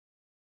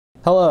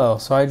Hello,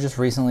 so I just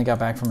recently got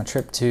back from a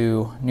trip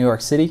to New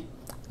York City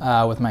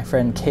with my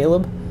friend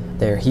Caleb.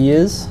 There he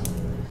is.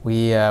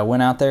 We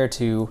went out there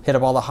to hit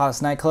up all the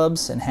hottest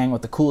nightclubs and hang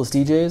with the coolest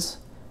DJs.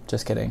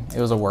 Just kidding,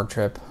 it was a work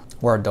trip.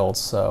 We're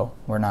adults, so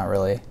we're not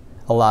really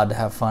allowed to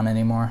have fun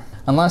anymore.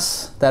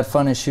 Unless that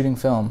fun is shooting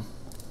film,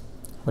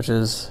 which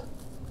is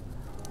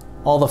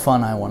all the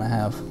fun I want to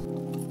have.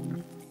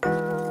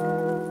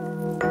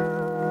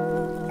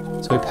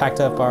 So we packed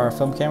up our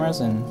film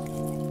cameras and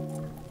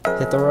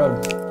hit the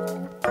road.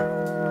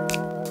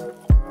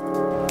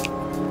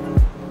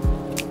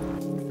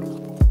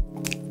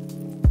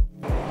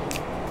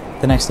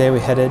 The next day we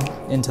headed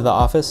into the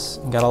office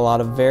and got a lot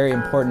of very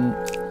important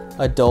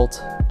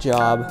adult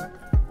job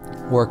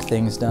work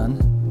things done.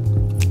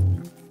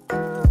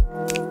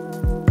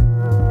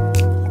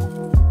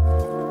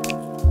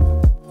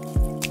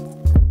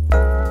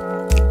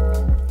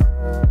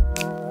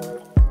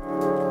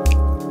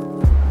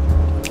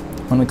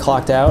 When we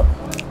clocked out,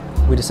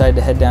 we decided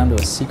to head down to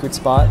a secret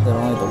spot that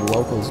only the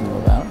locals knew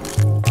about.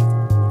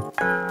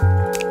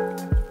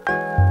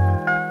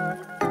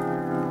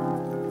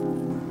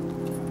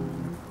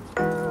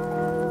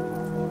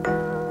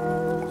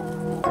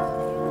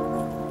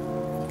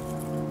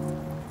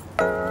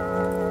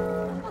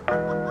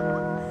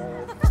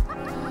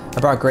 I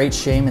brought great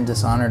shame and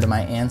dishonor to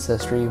my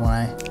ancestry when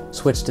I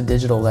switched to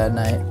digital that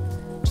night,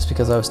 just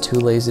because I was too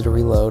lazy to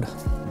reload.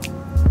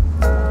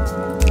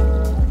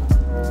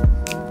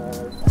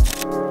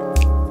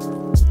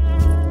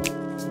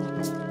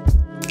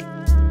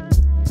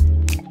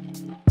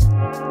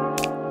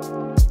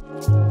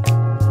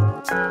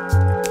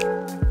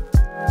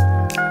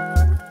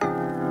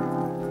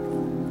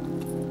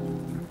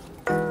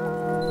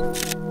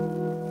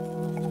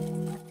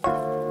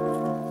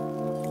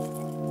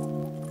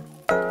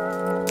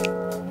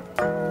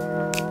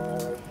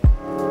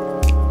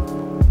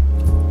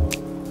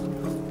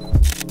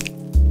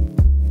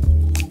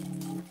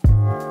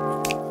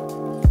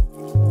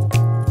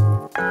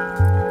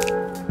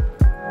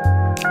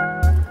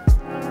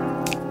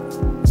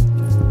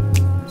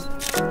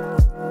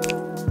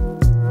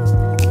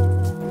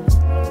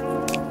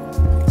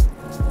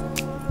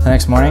 The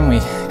next morning, we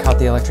caught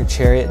the electric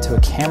chariot to a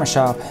camera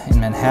shop in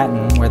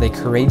Manhattan where they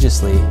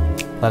courageously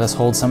let us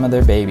hold some of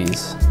their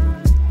babies.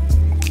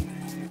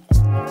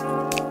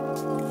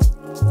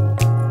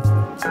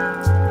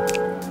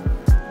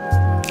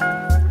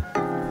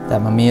 That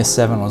Mamiya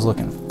 7 was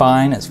looking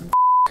fine as f***.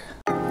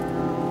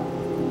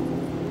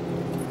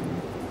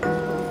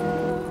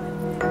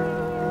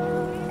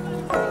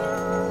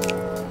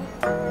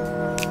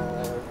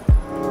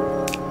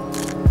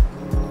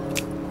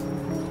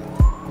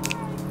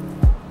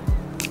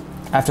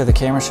 After the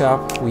camera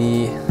shop,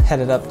 we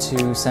headed up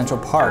to Central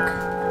Park.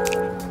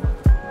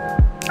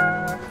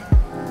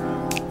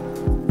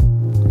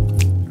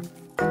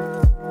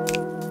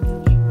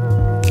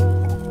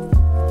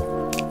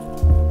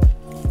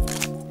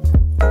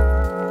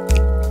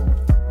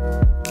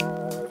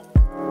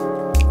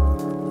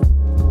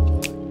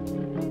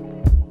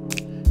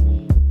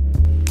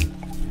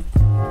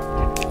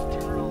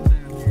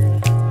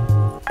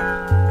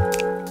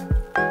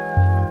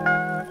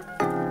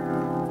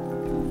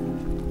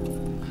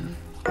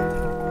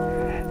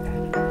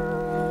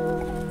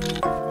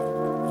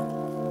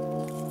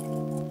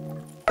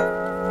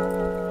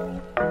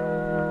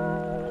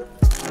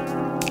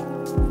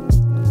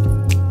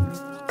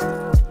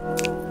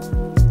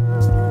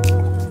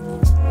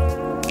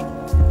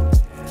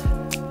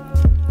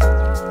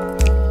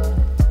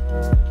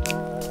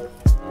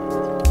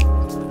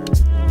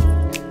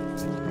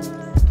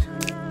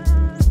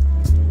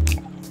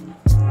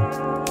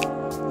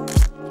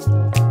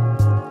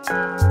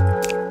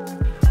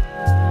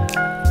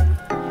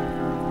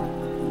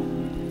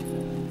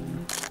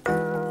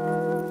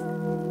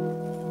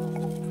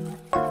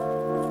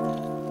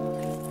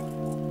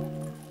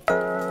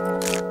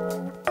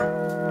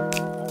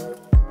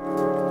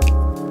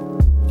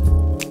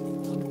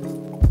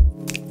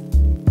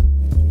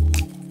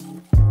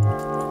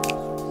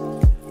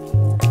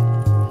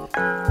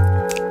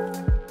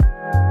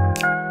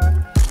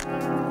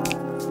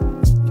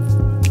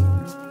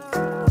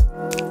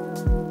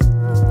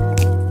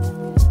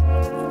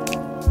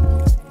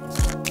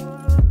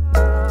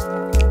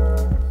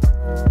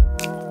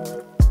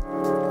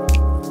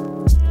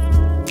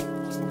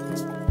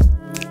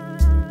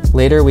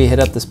 Later, we hit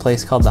up this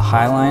place called the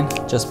High Line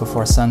just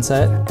before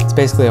sunset. It's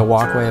basically a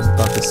walkway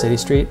above the city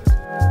street.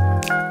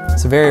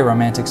 It's a very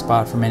romantic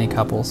spot for many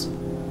couples,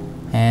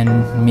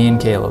 and me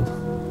and Caleb.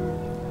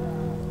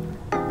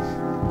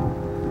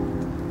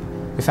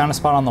 We found a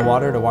spot on the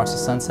water to watch the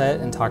sunset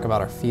and talk about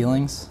our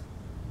feelings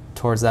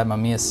towards that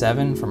Mamiya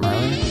 7 from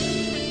earlier.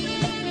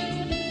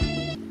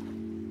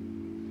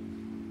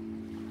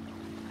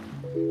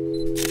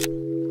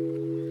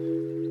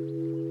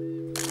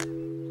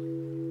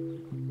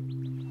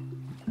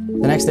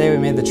 The next day we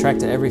made the trek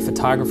to every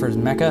photographer's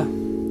mecca,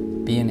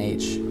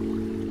 B&H.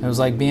 It was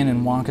like being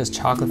in Wonka's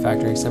chocolate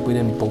factory, except we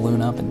didn't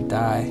balloon up and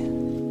die.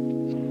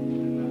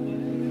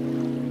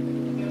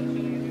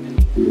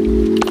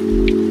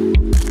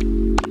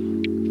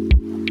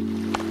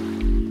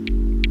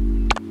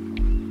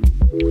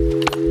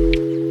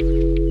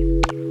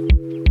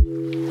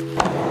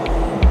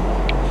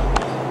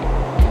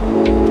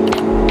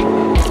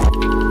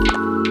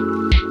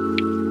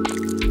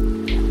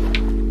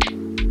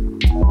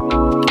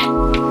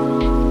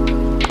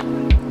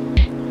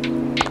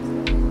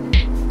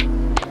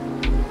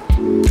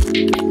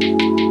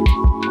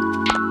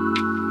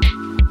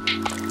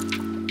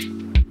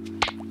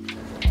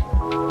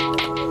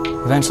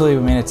 Eventually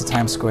we made it to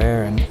Times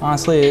Square, and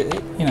honestly,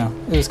 it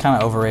was kind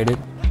of overrated.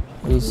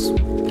 It was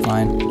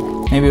fine.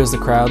 Maybe it was the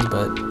crowds,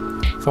 but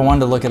if I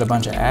wanted to look at a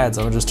bunch of ads,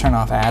 I would just turn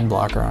off ad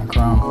blocker on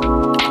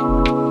Chrome.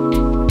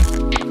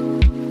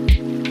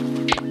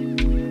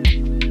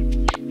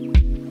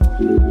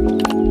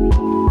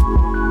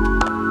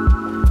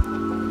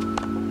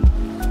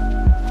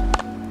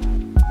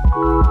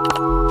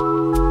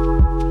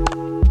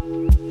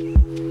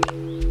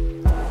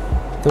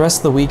 The rest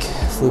of the week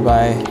flew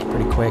by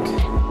pretty quick.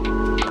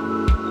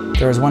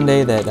 There was one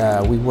day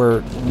that we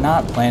were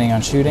not planning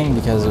on shooting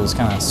because it was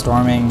kind of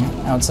storming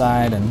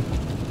outside and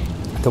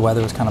the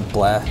weather was kind of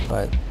bleh,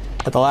 but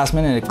at the last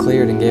minute it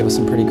cleared and gave us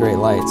some pretty great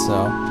light,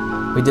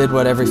 so we did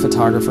what every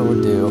photographer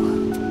would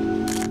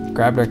do.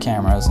 Grabbed our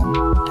cameras and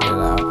headed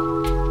out.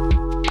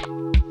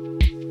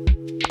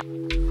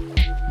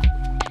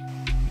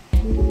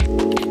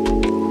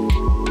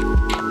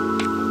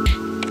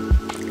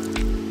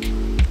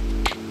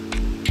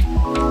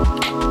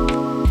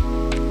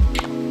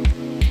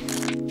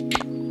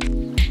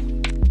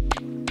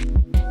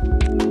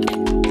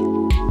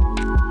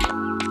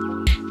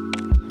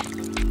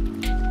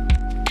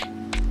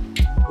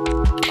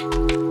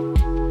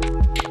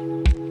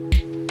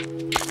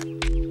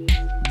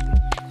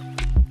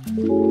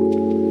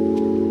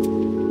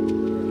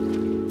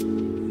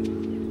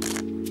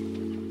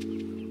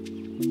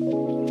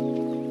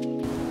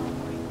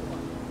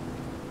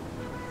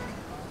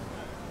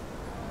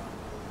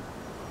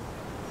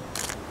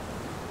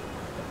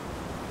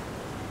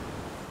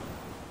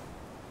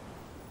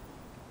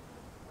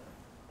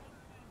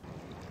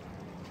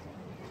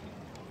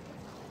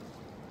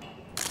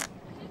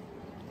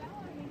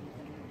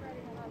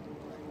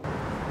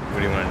 What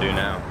do you want to do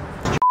now?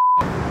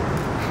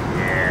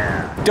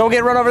 Yeah. Don't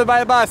get run over by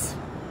the bus.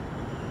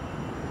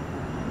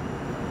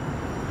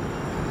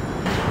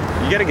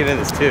 You gotta get in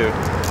this too.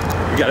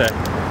 You gotta.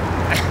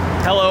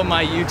 Hello,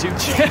 my YouTube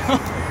channel.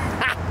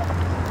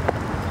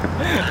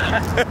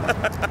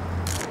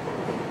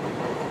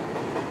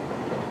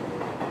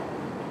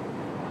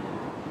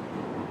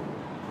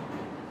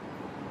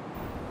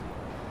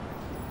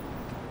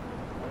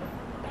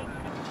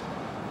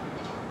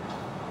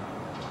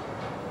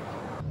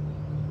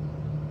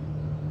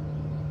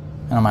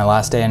 And on my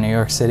last day in New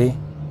York City,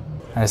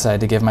 I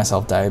decided to give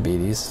myself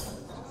diabetes.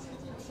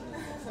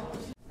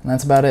 And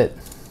that's about it.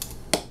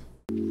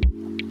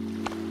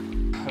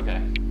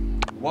 Okay,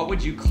 what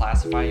would you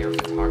classify your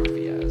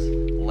photography as?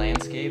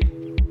 Landscape,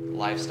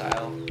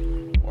 lifestyle,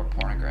 or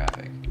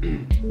pornographic?